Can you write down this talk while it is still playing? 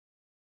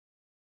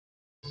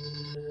So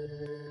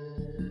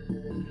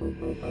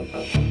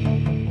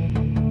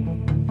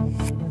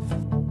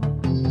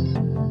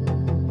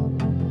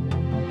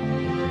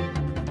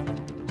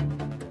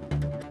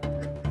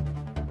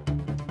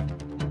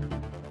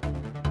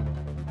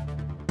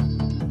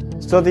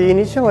the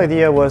initial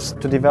idea was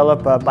to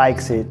develop a bike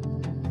seat.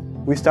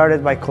 We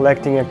started by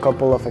collecting a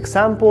couple of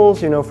examples,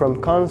 from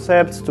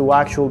concepts to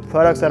actual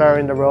products that are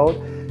in the road.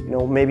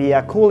 Maybe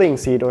a cooling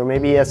seat, or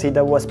maybe a seat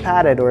that was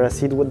padded, or a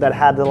seat that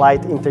had the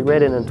light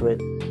integrated into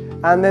it.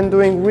 And then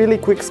doing really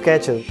quick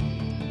sketches.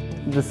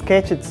 The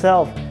sketch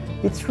itself,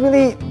 it's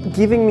really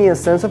giving me a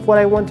sense of what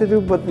I want to do,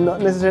 but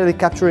not necessarily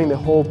capturing the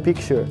whole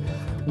picture.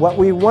 What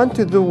we want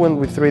to do when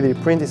we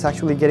 3D print is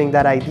actually getting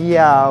that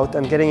idea out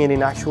and getting it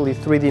in actually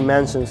 3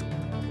 dimensions.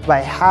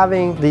 By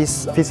having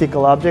this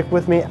physical object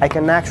with me, I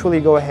can actually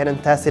go ahead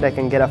and test it. I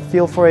can get a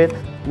feel for it,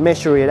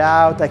 measure it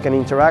out, I can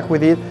interact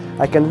with it.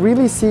 I can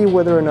really see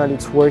whether or not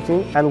it's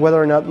working and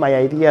whether or not my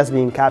idea is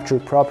being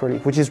captured properly,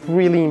 which is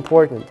really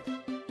important.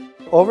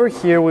 Over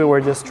here we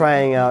were just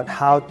trying out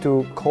how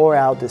to core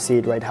out the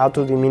seat, right? How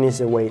to diminish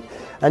the weight.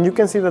 And you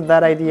can see that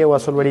that idea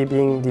was already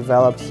being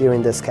developed here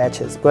in the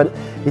sketches. But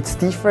it's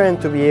different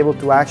to be able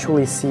to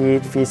actually see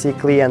it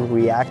physically and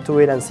react to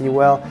it and see,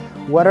 well,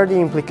 what are the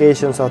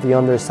implications of the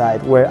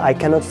underside, where I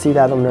cannot see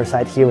that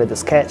underside here in the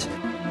sketch.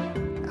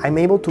 I'm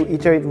able to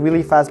iterate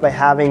really fast by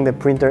having the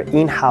printer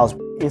in-house.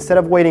 Instead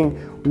of waiting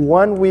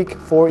 1 week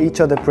for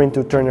each of the print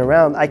to turn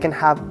around, I can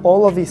have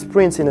all of these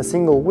prints in a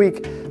single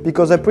week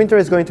because the printer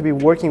is going to be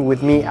working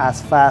with me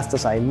as fast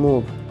as I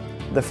move.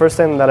 The first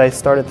time that I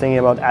started thinking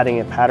about adding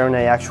a pattern,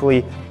 I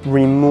actually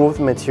removed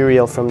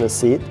material from the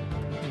seat.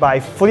 By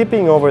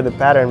flipping over the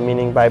pattern,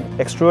 meaning by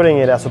extruding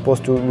it as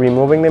opposed to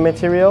removing the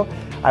material,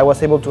 I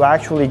was able to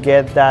actually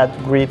get that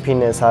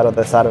grippiness out of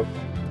the saddle.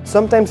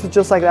 Sometimes it's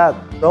just like that.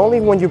 Only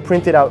when you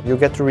print it out, you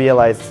get to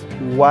realize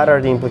what are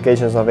the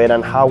implications of it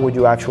and how would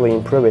you actually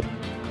improve it.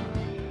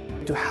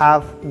 To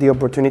have the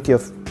opportunity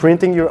of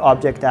printing your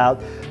object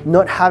out,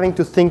 not having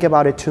to think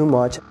about it too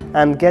much,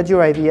 and get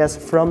your ideas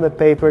from the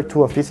paper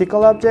to a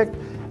physical object,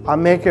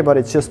 on MakerBot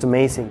it's just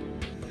amazing.